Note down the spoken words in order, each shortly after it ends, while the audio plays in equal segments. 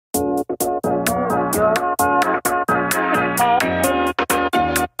Hi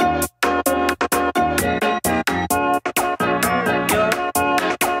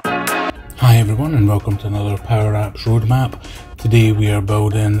everyone, and welcome to another PowerApps roadmap. Today we are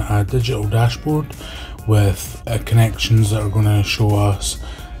building a digital dashboard with connections that are going to show us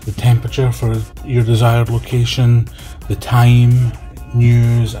the temperature for your desired location, the time,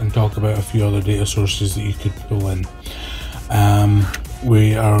 news, and talk about a few other data sources that you could pull in.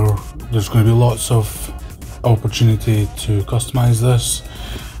 There's going to be lots of opportunity to customize this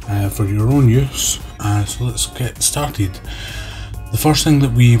for your own use, so let's get started. The first thing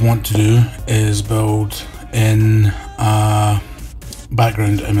that we want to do is build in a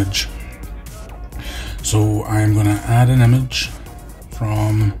background image. So I'm going to add an image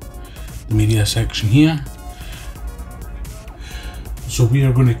from the media section here. So we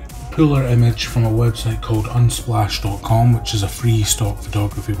are going to pull our image from a website called unsplash.com, which is a free stock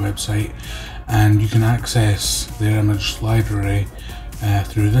photography website, and you can access their image library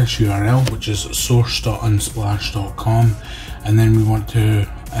through this URL, which is source.unsplash.com. and then we want to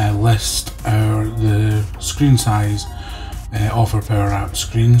list the screen size of our PowerApps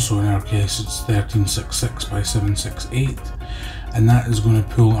screen. So in our case it's 1366 by 768, and that is going to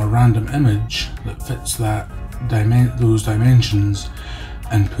pull a random image that fits those dimensions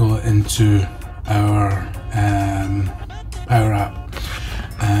and pull it into our PowerApp.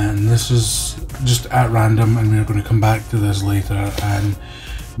 And this is just at random, and we're going to come back to this later and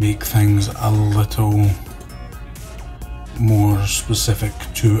make things a little more specific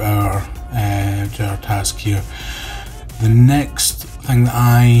to our task here. The next thing that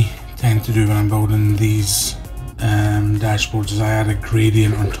I tend to do when I'm building these dashboards is I add a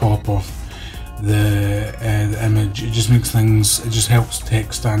gradient on top of the image. It just makes things, it just helps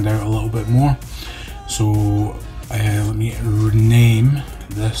text stand out a little bit more. So let me rename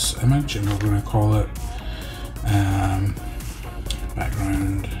this image, and we're going to call it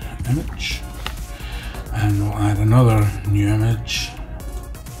background image, and we'll add another new image,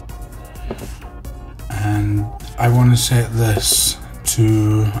 and I want to set this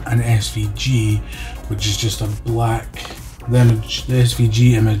to an SVG, which is just a black, the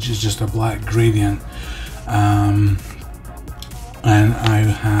SVG image is just a black gradient, and I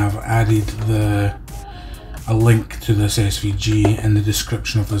have added a link to this SVG in the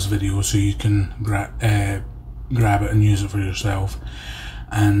description of this video, so you can grab it and use it for yourself.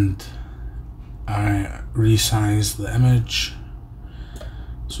 And I resize the image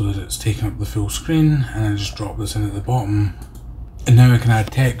so that it's taking up the full screen, and I just drop this in at the bottom, and now I can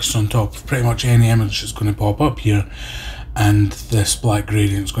add text on top of pretty much any image that's going to pop up here, and this black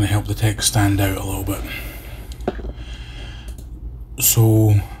gradient is going to help the text stand out a little bit.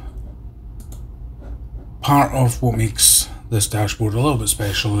 So part of what makes this dashboard a little bit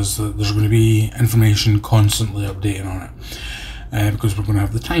special is that there's going to be information constantly updating on it, because we're going to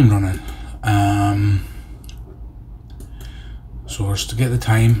have the time running. So first, to get the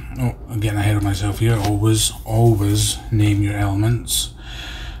time, I'm getting ahead of myself here, always name your elements.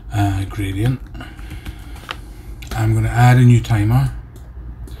 Gradient. I'm going to add a new timer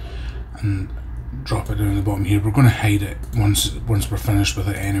and drop it down the bottom here. We're going to hide it once we're finished with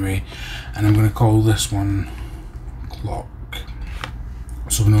it anyway, and I'm going to call this one clock,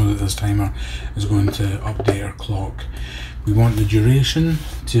 so we know that this timer is going to update our clock. We want the duration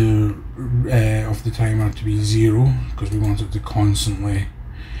of the timer to be 0, because we want it to constantly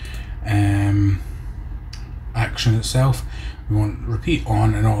action itself. We want repeat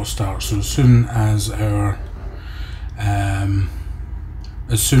on and auto start, so as soon as our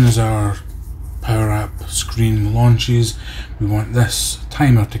PowerApp screen launches, we want this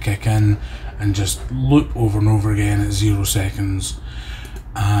timer to kick in and just loop over and over again at 0 seconds.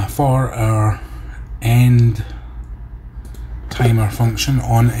 For our end timer function,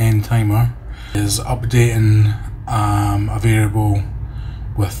 on-end timer is updating a variable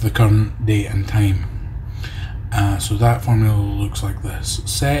with the current date and time. So that formula looks like this: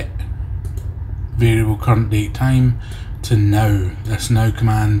 set variable current date time to now. This now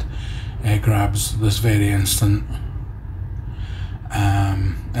command grabs this very instant,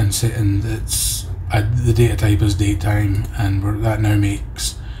 and it's the data type is date time, and that now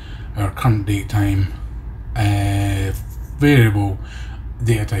makes our current date time variable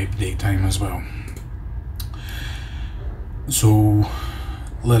data type date time as well. So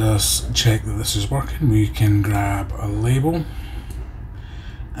let us check that this is working. We can grab a label,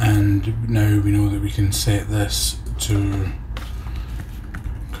 and now we know that we can set this to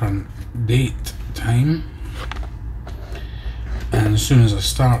current date time, and as soon as I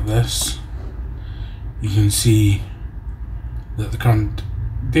start this, you can see that the current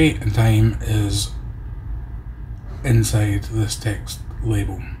date and time is inside this text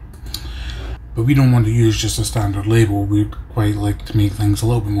label. But we don't want to use just a standard label, we'd quite like to make things a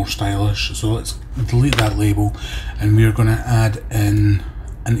little bit more stylish. So let's delete that label, and we're going to add in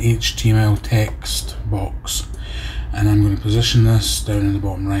an HTML text box. And I'm going to position this down in the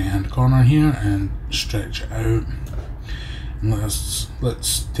bottom right hand corner here and stretch it out. And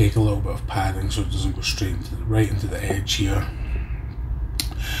let's take a little bit of padding so it doesn't go straight right into the edge here.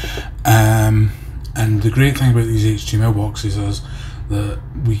 And the great thing about these HTML boxes is that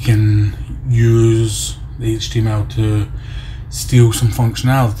we can use the HTML to steal some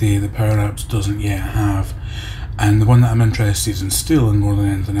functionality that PowerApps doesn't yet have. And the one that I'm interested in stealing more than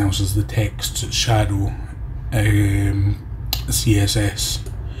anything else is the text shadow CSS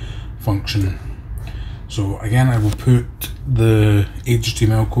function. So again, I will put the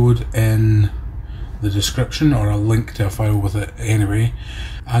HTML code in the description, or a link to a file with it anyway.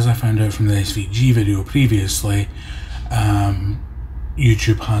 As I found out from the SVG video previously,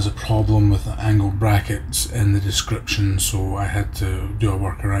 YouTube has a problem with the angled brackets in the description, so I had to do a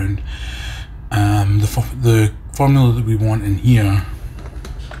workaround. The formula that we want in here,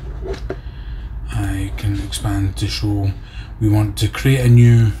 I can expand to show. We want to create a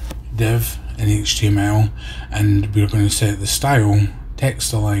new div in HTML, and we're going to set the style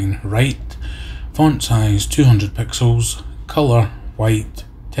text align right, font size 200 pixels, color white,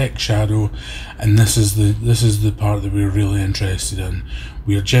 text shadow, and this is the part that we're really interested in.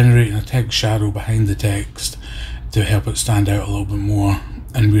 We are generating a text shadow behind the text to help it stand out a little bit more,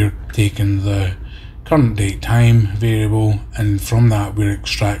 and we're taking the current date time variable, and from that we're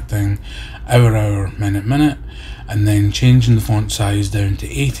extracting hour, minute, and then changing the font size down to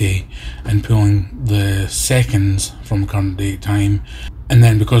 80 and pulling the seconds from current date time. And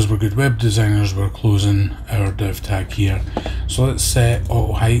then, because we're good web designers, we're closing our div tag here. So let's set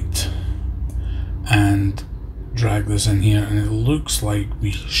auto height and drag this in here, and it looks like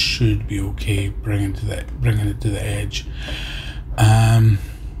we should be okay bringing it to the edge. And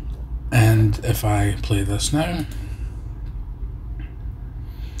if I play this now,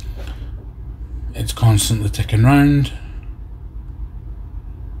 it's constantly ticking round,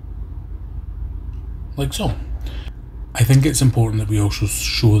 like so. I think it's important that we also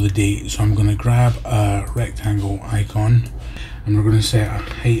show the date, so I'm going to grab a rectangle icon, and we're going to set a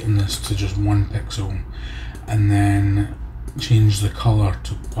height in this to just 1 pixel, and then change the color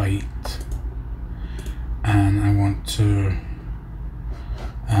to white, and I want to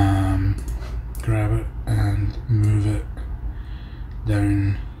grab it and move it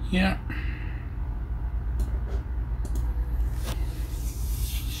down here.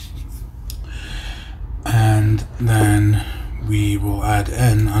 And then we will add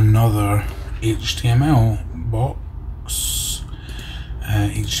in another HTML box,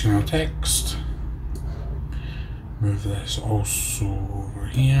 HTML text. Move this also over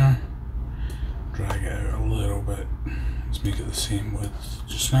here, drag it out a little bit, let's make it the same width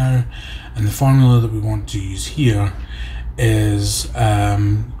just now. And the formula that we want to use here is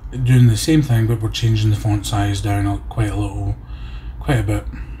doing the same thing, but we're changing the font size down quite a bit.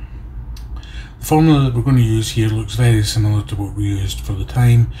 The formula that we're going to use here looks very similar to what we used for the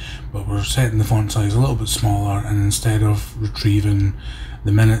time, but we're setting the font size a little bit smaller, and instead of retrieving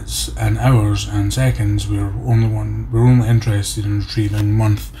the minutes and hours and seconds, we're only interested in retrieving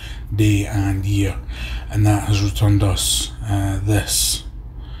month, day and year, and that has returned us this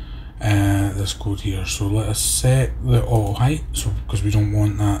code here. So let us set the auto height, so because we don't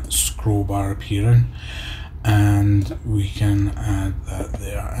want that scroll bar appearing, and we can add that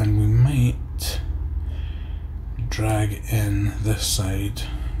there, and we might drag in this side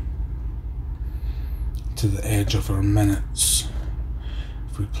to the edge of our minutes.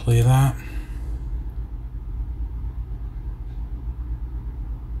 If we play that,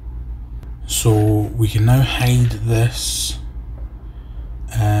 so we can now hide this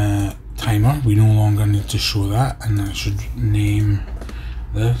timer. We no longer need to show that, and I should name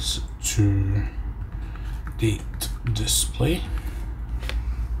this to date display.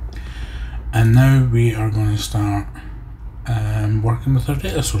 And now we are going to start working with our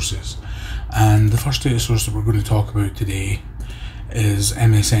data sources. And the first data source that we're going to talk about today is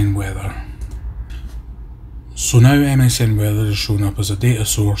MSN Weather. So now MSN Weather is showing up as a data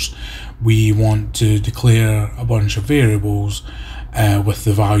source. We want to declare a bunch of variables with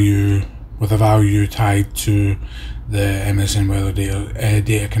a value tied to the MSN Weather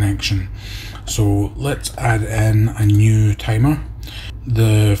data connection. So let's add in a new timer.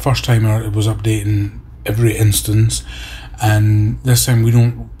 The first timer, it was updating every instance, and this time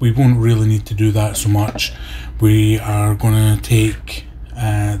we won't really need to do that so much. We are going to take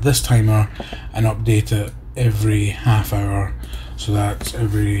this timer and update it every half hour, so that's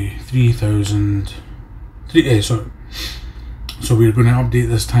every 3,000. So we're going to update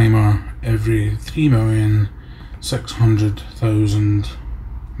this timer every 3,600,000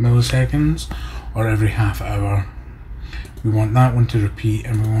 milliseconds, or every half hour. We want that one to repeat,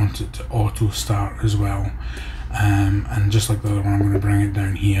 and we want it to auto start as well. And just like the other one, I'm going to bring it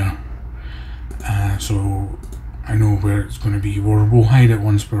down here, so I know where it's going to be. We'll hide it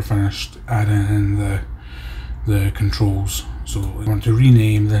once we're finished adding in the controls. So we want to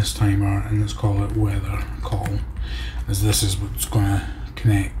rename this timer, and let's call it weather call, as this is what's going to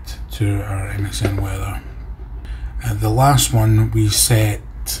connect to our MSN weather. The last one, we set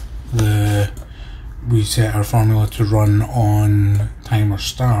our formula to run on timer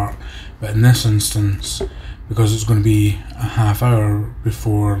start, but in this instance, because it's going to be a half hour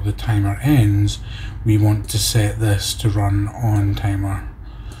before the timer ends, we want to set this to run on timer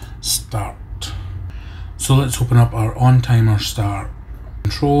start. So let's open up our on timer start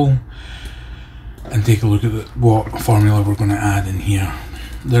control and take a look at what formula we're going to add in here.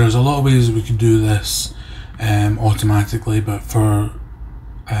 There's a lot of ways we could do this automatically, but for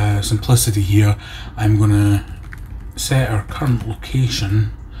simplicity here, I'm going to set our current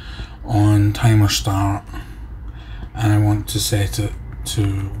location on timer start, and I want to set it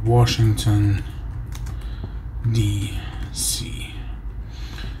to Washington DC,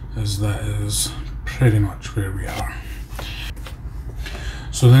 as that is pretty much where we are.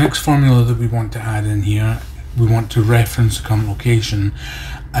 So the next formula that we want to add in here, we want to reference the current location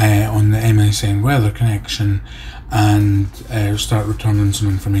on the MSN weather connection, and start returning some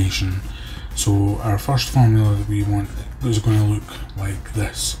information. So our first formula that we want is going to look like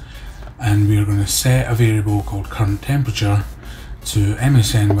this, and we are going to set a variable called current temperature to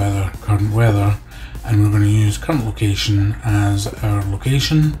MSN weather current weather, and we're going to use current location as our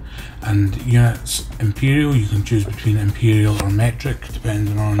location, and units imperial. You can choose between imperial or metric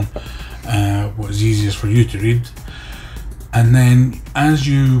depending on what is easiest for you to read. And then as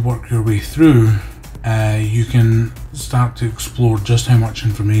you work your way through, you can start to explore just how much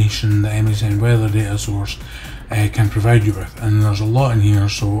information the MSN weather data source can provide you with, and there's a lot in here,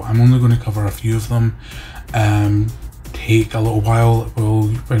 so I'm only going to cover a few of them. Take a little while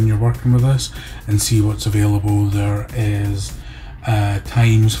when you're working with this and see what's available. There is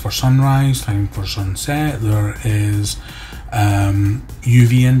times for sunrise, time for sunset, there is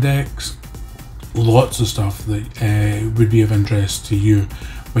UV index, lots of stuff that would be of interest to you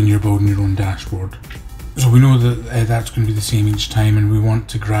when you're building your own dashboard. So we know that that's going to be the same each time, and we want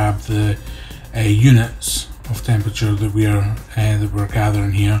to grab the units of temperature that we're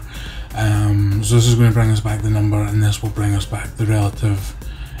gathering here. So this is going to bring us back the number, and this will bring us back the relative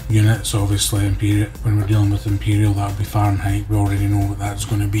units. Obviously, when we're dealing with imperial, that will be Fahrenheit. We already know what that's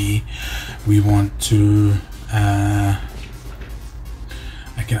going to be. We want to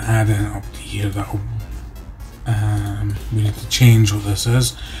I can add it up to here. That we need to change what this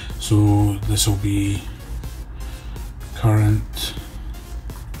is. So this will be current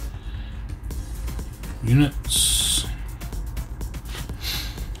units.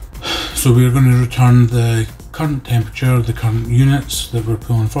 So we're going to return the current temperature, the current units that we're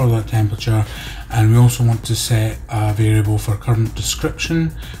pulling for that temperature, and we also want to set a variable for current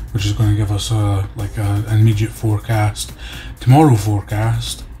description, which is going to give us an immediate forecast, tomorrow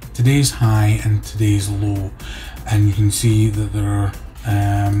forecast, today's high and today's low, and you can see that there are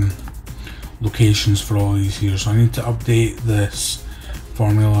locations for all these here. So I need to update this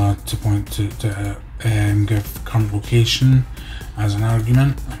formula to point to give current location as an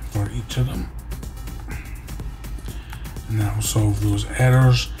argument for each of them, and that will solve those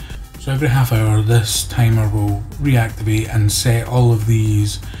errors. So every half hour this timer will reactivate and set all of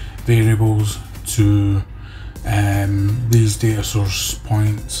these variables to these data source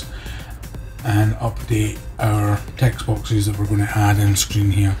points, and update our text boxes that we're going to add in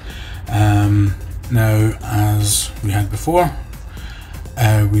screen here. Now, as we had before,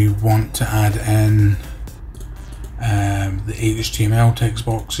 we want to add in the HTML text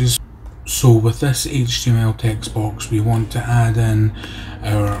boxes. So with this HTML text box, we want to add in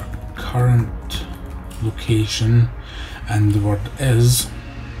our current location and the word is,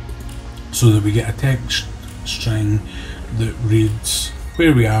 so that we get a text string that reads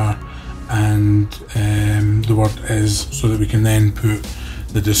where we are and the word is, so that we can then put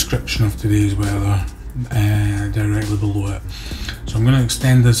the description of today's weather directly below it. So I'm going to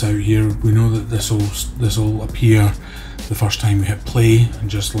extend this out here. We know that this will appear the first time we hit play,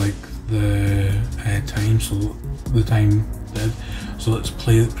 just like the time. So the time did. So let's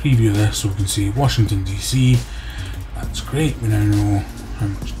preview this so we can see Washington DC. That's great. We now know how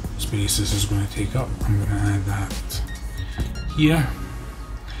much it's space this is going to take up. I'm going to add that here,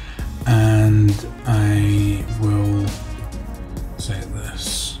 and I will set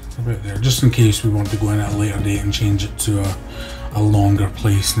this about there, just in case we want to go in at a later date and change it to a longer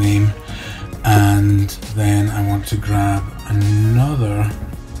place name. And then I want to grab another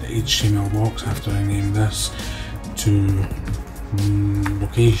HTML box after I name this to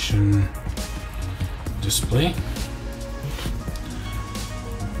location display,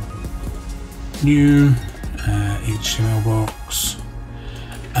 new HTML box,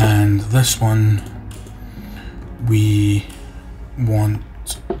 and this one we want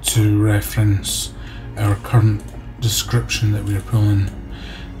to reference our current description that we're pulling.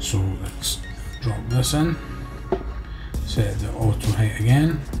 So let's drop this in, set the auto height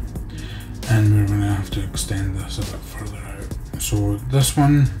again, and we're going to have to extend this a bit further out. So this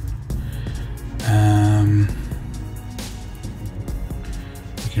one,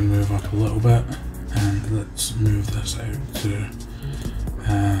 we can move up a little bit, and let's move this out to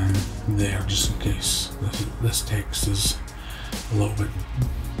there, just in case this text is a little bit.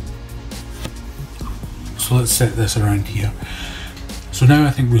 So let's set this around here. So now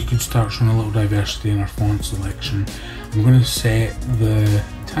I think we could start showing a little diversity in our font selection. I'm going to set the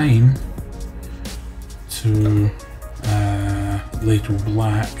time to Lato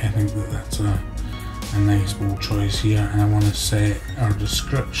black. I think that's a nice bold choice here, and I want to set our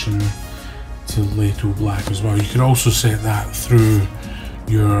description to Lato black as well. You could also set that through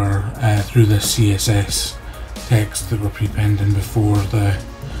your through the CSS text that we're prepending before the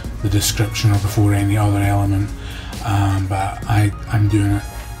description or before any other element, but I'm doing it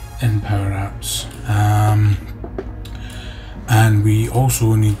in PowerApps. And we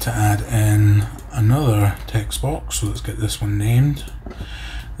also need to add in another text box, so let's get this one named.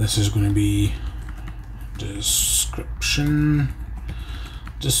 This is going to be description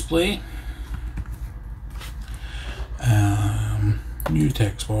display, new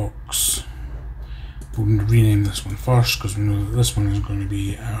text box. We'll rename this one first because we know that this one is going to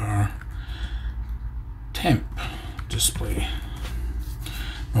be our temp display,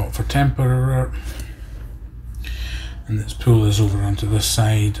 not for temporary. And let's pull this over onto this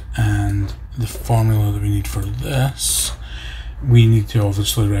side, and the formula that we need for this, we need to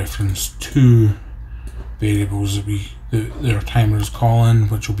obviously reference two variables that our timer is calling,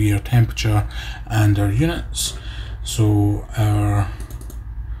 which will be our temperature and our units. So our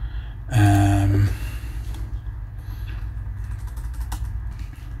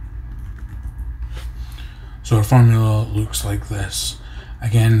so our formula looks like this.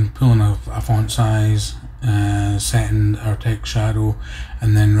 Again, pulling a font size, setting our text shadow,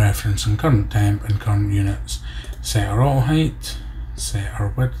 and then referencing current temp and current units. Set our auto height, set our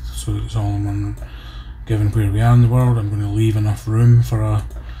width, so it's all in one, given where we are in the world. I'm going to leave enough room for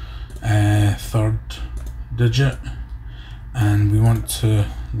a third digit, and we want to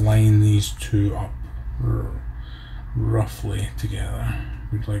line these two up roughly together.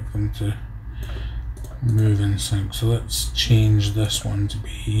 We'd like them to move in sync. So let's change this one to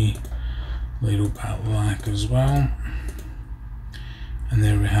be Lato black as well, and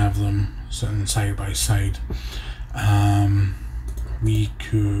there we have them sitting side by side. We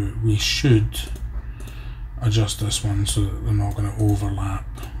should adjust this one so that they're not going to overlap.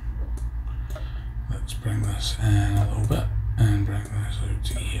 Let's bring this in a little bit and bring this out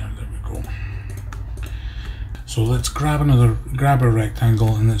to here. There we go. So let's grab a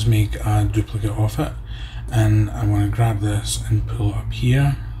rectangle, and let's make a duplicate of it. And I want to grab this and pull it up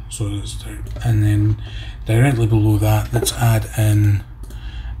here. So it's, and then directly below that, let's add in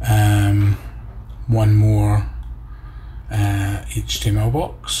one more HTML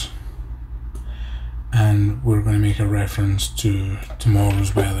box, and we're going to make a reference to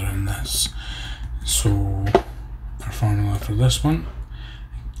tomorrow's weather in this. So our formula for this one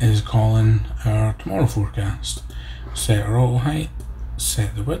is calling our tomorrow forecast. Set our auto height,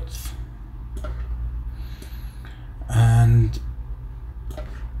 set the width, and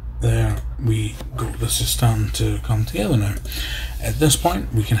there we go. This is starting to come together now. At this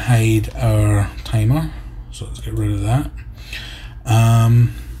point we can hide our timer, so let's get rid of that.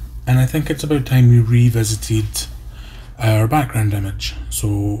 And I think it's about time we revisited our background image.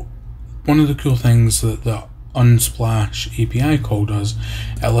 So one of the cool things that the Unsplash API call does,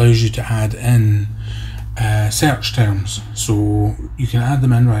 it allows you to add in search terms. So you can add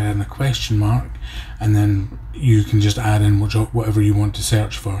them in by adding a question mark, and then you can just add in whatever you want to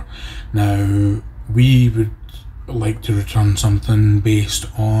search for. Now we would like to return something based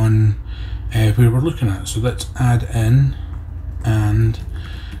on where we're looking at. So let's add in and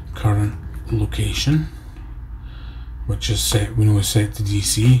current location. which is set, we know is set to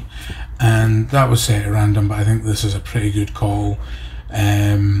DC, and that was set at random, but I think this is a pretty good call.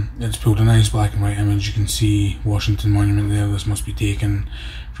 It's pulled a nice black and white image. You can see Washington Monument there. This must be taken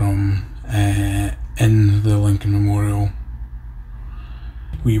from in the Lincoln Memorial.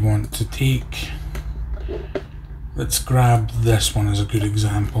 We want to take, let's grab this one as a good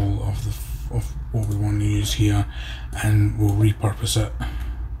example of what we want to use here, and we'll repurpose it.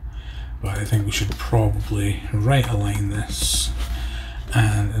 But I think we should probably right align this,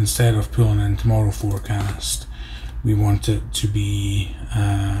 and instead of pulling in tomorrow forecast, we want it to be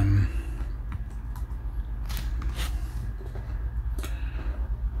and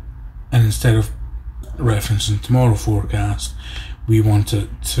instead of referencing tomorrow forecast, we want it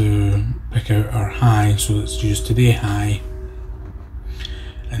to pick out our high, so let's use today high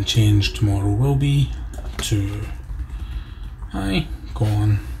and change tomorrow will be to high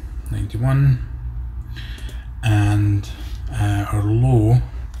colon 91, and our low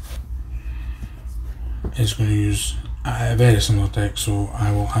is going to use a very similar text, so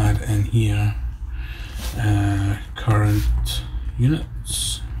I will add in here current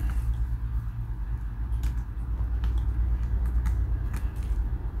units.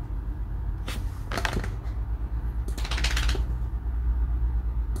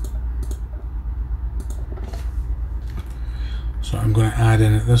 So I'm going to add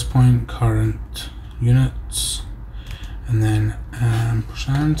in at this point current units, and then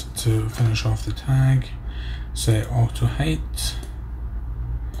ampersand to finish off the tag, set auto height,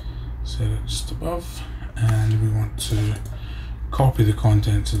 set it just above, and we want to copy the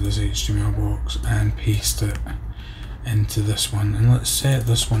contents of this HTML box and paste it into this one, and let's set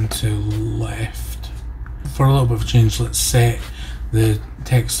this one to left. For a little bit of a change, let's set the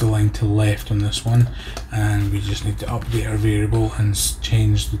text align to left on this one, and we just need to update our variable and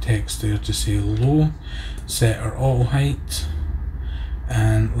change the text there to say low, set our auto height,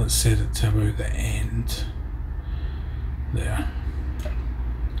 and let's set it to about the end there,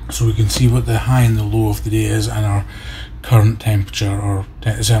 so we can see what the high and the low of the day is and our current temperature, or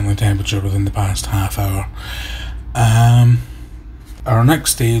certainly temperature within the past half hour. Our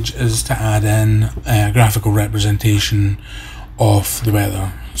next stage is to add in a graphical representation of the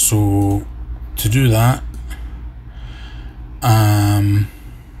weather. So to do that,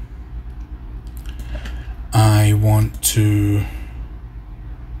 I want to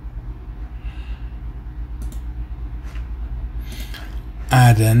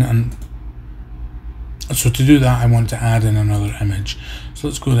add in, and so to do that I want to add in another image. So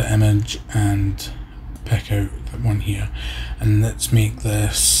let's go to image and pick out that one here, and let's make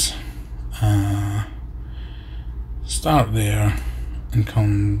this start there and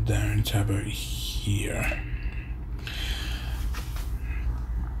come down to about here.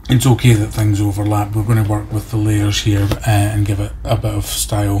 It's okay that things overlap. We're going to work with the layers here and give it a bit of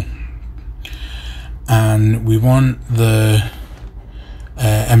style, and we want the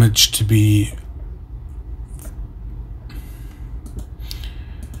image to be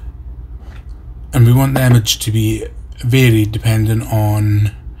varied depending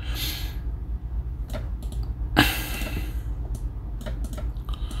on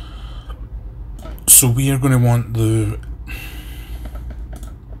so we are going to want the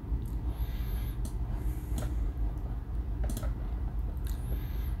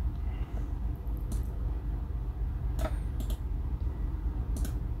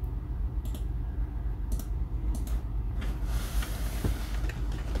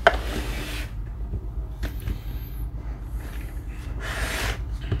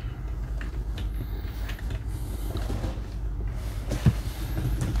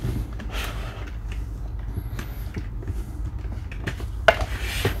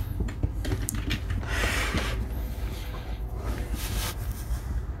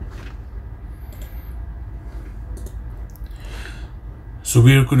So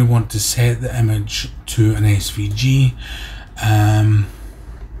we're going to want to set the image to an SVG,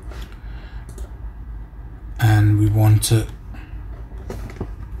 and we want it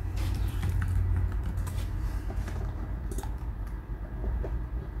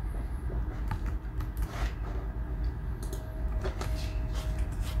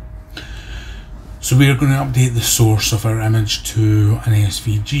so we are going to update the source of our image to an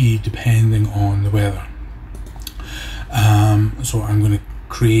SVG depending on the weather. So I'm going to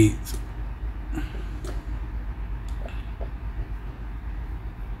create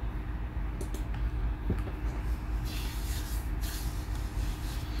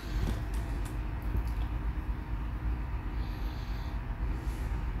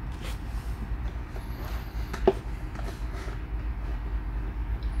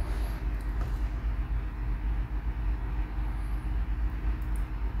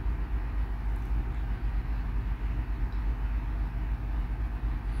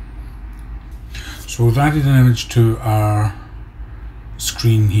So we've added an image to our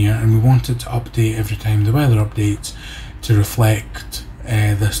screen here, and we want it to update every time the weather updates to reflect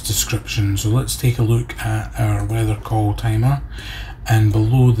this description. So let's take a look at our weather call timer, and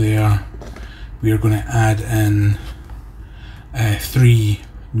below there we are going to add in 3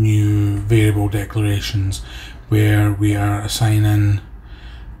 new variable declarations where we are assigning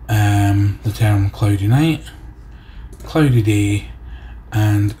the term cloudy night, cloudy day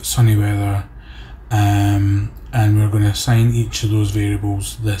and sunny weather, and we're going to assign each of those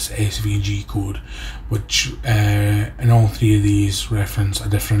variables this SVG code, which in all 3 of these reference a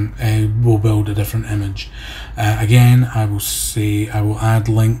different, will build a different image. Again, I will add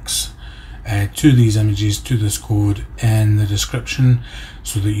links to these images, to this code in the description,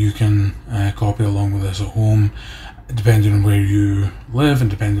 so that you can copy along with this at home. Depending on where you live and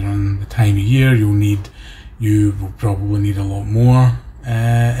depending on the time of year, you will probably need a lot more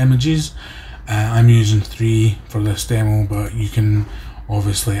images. I'm using 3 for this demo, but you can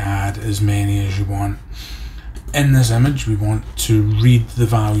obviously add as many as you want. In this image, we want to read the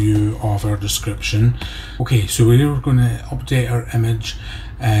value of our description. Okay, so we're going to update our image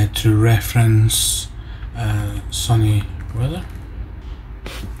to reference sunny weather,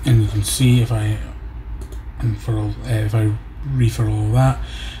 and you can see if I refill all that,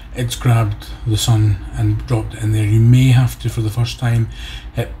 it's grabbed the sun and dropped it in there. You may have to, for the first time,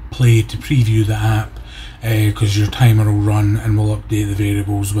 hit play to preview the app, because your timer will run and will update the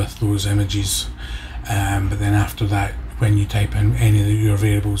variables with those images. But then after that, when you type in any of your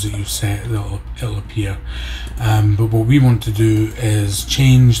variables that you've set, it'll appear. But what we want to do is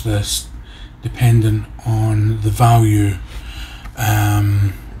change this dependent on the value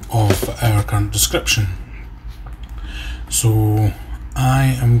of our current description. So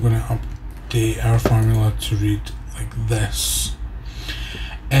I am going to update our formula to read like this.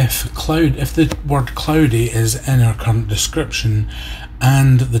 If the word cloudy is in our current description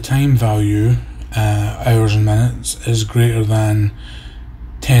and the time value, hours and minutes, is greater than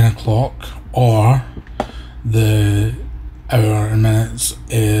 10 o'clock, or the hour and minutes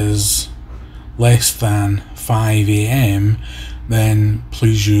is less than 5 AM, then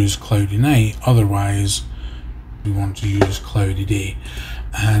please use cloudy night. Otherwise, we want to use cloudy day.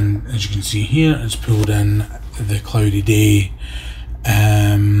 And as you can see here, it's pulled in the cloudy day,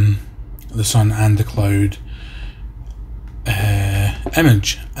 the sun and the cloud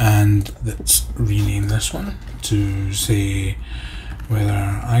image, and let's rename this one to say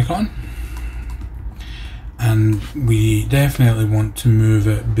weather icon. And we definitely want to move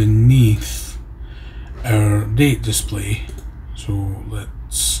it beneath our date display. So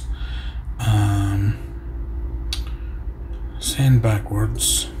let's send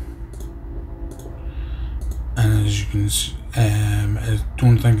backwards, and as you can see, I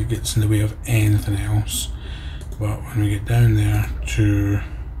don't think it gets in the way of anything else, but when we get down there to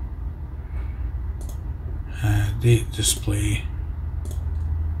date display,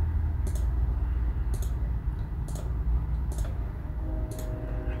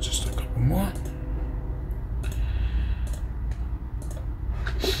 just a couple more,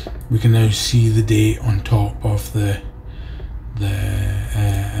 we can now see the date on top of the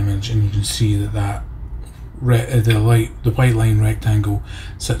image, and you can see that the white line rectangle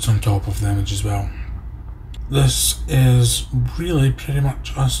sits on top of the image as well. This is really pretty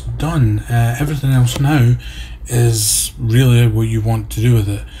much us done. Everything else now is really what you want to do with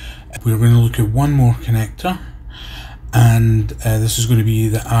it. We're going to look at one more connector, and this is going to be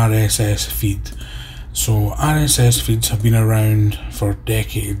the RSS feed. So RSS feeds have been around for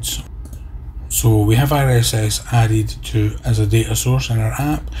decades. So we have RSS added to as a data source in our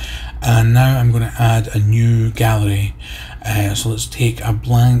app, and now I'm going to add a new gallery. So let's take a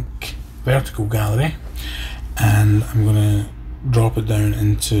blank vertical gallery, and I'm going to drop it down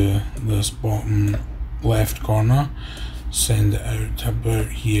into this bottom left corner, send it out to about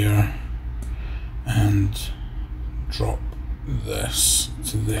here, and drop this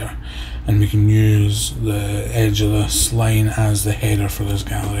to there, and we can use the edge of this line as the header for this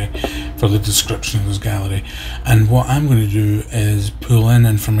gallery, for the description of this gallery. And what I'm going to do is pull in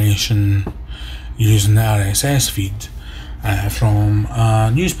information using the RSS feed from a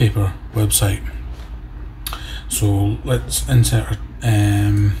newspaper website. So let's insert,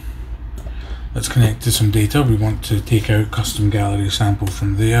 let's connect to some data. We want to take out custom gallery sample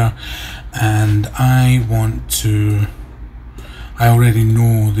from there, and I already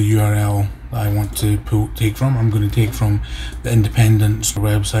know the URL that I want to take from. I'm going to take from the Independent's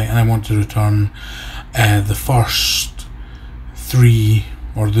website, and I want to return the first 3,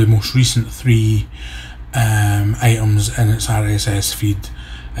 or the most recent 3 items in its RSS feed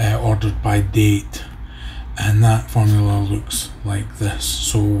ordered by date, and that formula looks like this.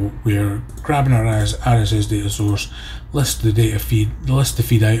 So we're grabbing our RSS data source, list the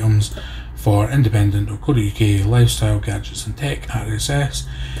feed items for independent.co.uk, lifestyle, gadgets and tech, RSS,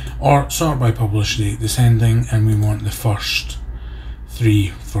 or sort by publish date descending, and we want the first 3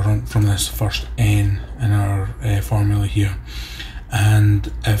 from this first N in our formula here.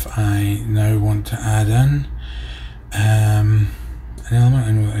 And if I now want to add in an element,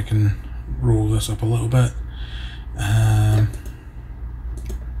 I know that I can roll this up a little bit.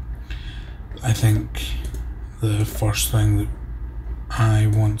 I think the first thing that I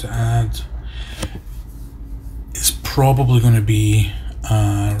want to add is probably going to be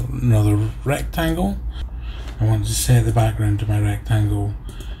another rectangle. I want to set the background to my rectangle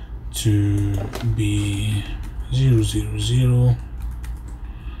to be 000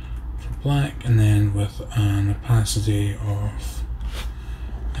 for black, and then with an opacity of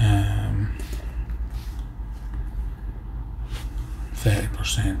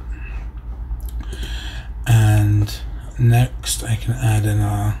 30%. And next I can add in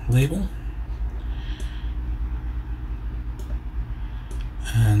a label,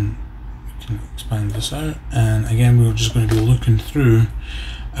 and we can expand this out, and again we're just going to be looking through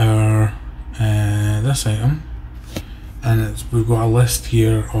our this item, and we've got a list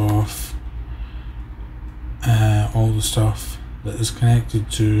here of all the stuff that is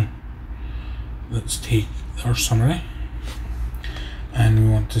connected to. Let's take our summary, and we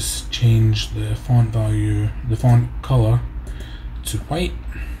want to change the font value, the font color, to white,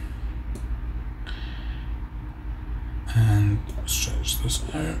 and stretch this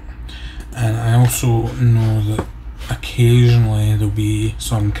out. And I also know that occasionally there'll be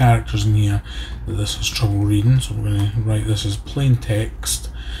some characters in here that this has trouble reading, so we're going to write this as plain text,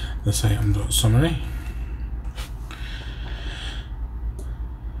 this item.summary.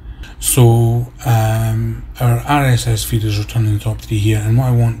 So our RSS feed is returned in the top 3 here, and what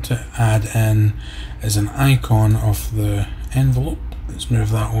I want to add in is an icon of the envelope. Let's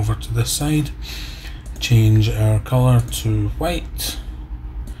move that over to this side, change our color to white,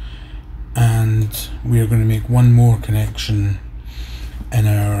 and we are going to make one more connection in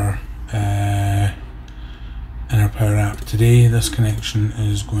our Power App today. This connection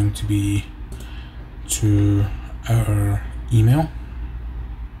is going to be to our email.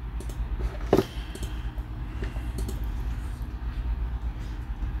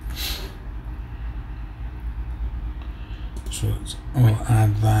 So we'll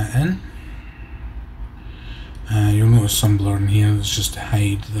add that in. You'll notice some blur in here. That's just to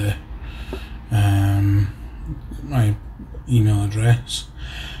hide the my email address.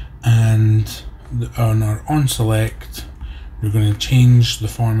 And on our on select, we're going to change the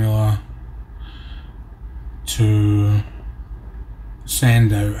formula to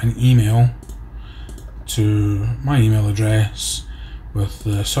send out an email to my email address with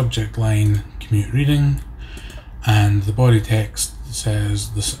the subject line commute reading, and the body text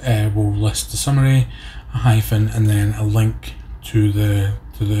says this will list the summary, a hyphen, and then a link to the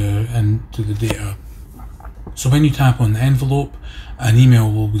data. So when you tap on the envelope, an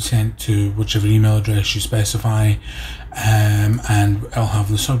email will be sent to whichever email address you specify, and it'll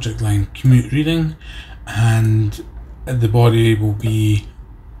have the subject line commute reading, and the body will be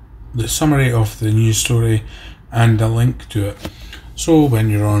the summary of the news story and a link to it. So when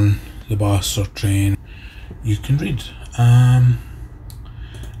you're on the bus or train, you can read, and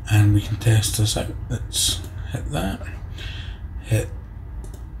we can test this out. Let's hit that, hit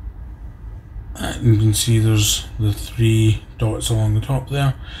that, and you can see there's the 3 dots along the top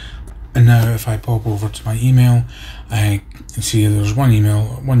there. And now if I pop over to my email, I can see there's one new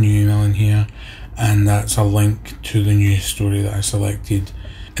email in here, and that's a link to the news story that I selected.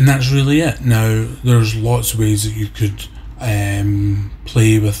 And that's really it. Now there's lots of ways that you could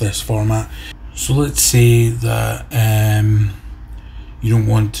play with this format. So let's say that you don't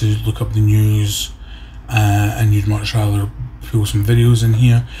want to look up the news and you'd much rather pull some videos in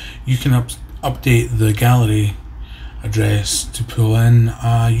here. You can update the gallery address to pull in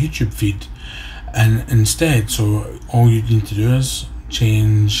a YouTube feed, and instead, so all you need to do is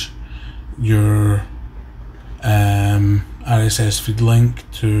change your RSS feed link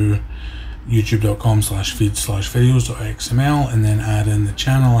to youtube.com/feed/videos.xml, and then add in the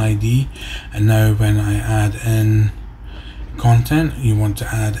channel ID. And now when I add in content, you want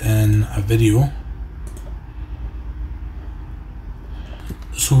to add in a video.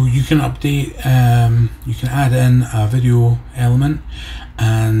 So you can update, you can add in a video element,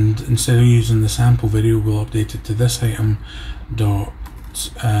 and instead of using the sample video, we'll update it to this item dot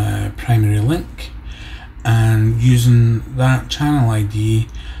primary link. and using that channel ID,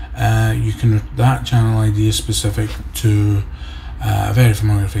 that channel ID is specific to a very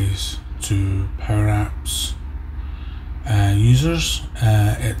familiar face to PowerApps users.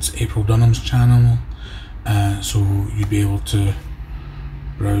 It's April Dunham's channel, so you'd be able to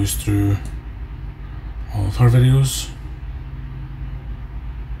browse through all of her videos,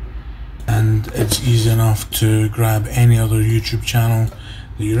 and it's easy enough to grab any other YouTube channel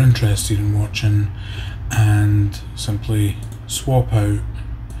that you're interested in watching and simply swap out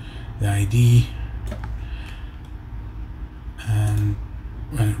the ID, and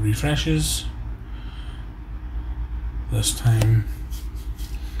when it refreshes this time,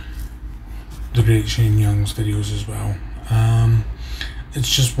 the Great Shane Young's videos as well.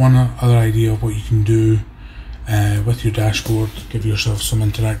 It's just one other idea of what you can do with your dashboard. Give yourself some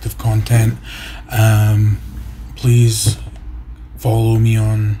interactive content. Please follow me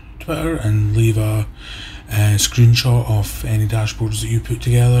on Twitter and leave a screenshot of any dashboards that you put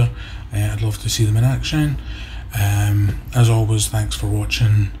together. I'd love to see them in action. As always, thanks for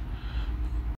watching.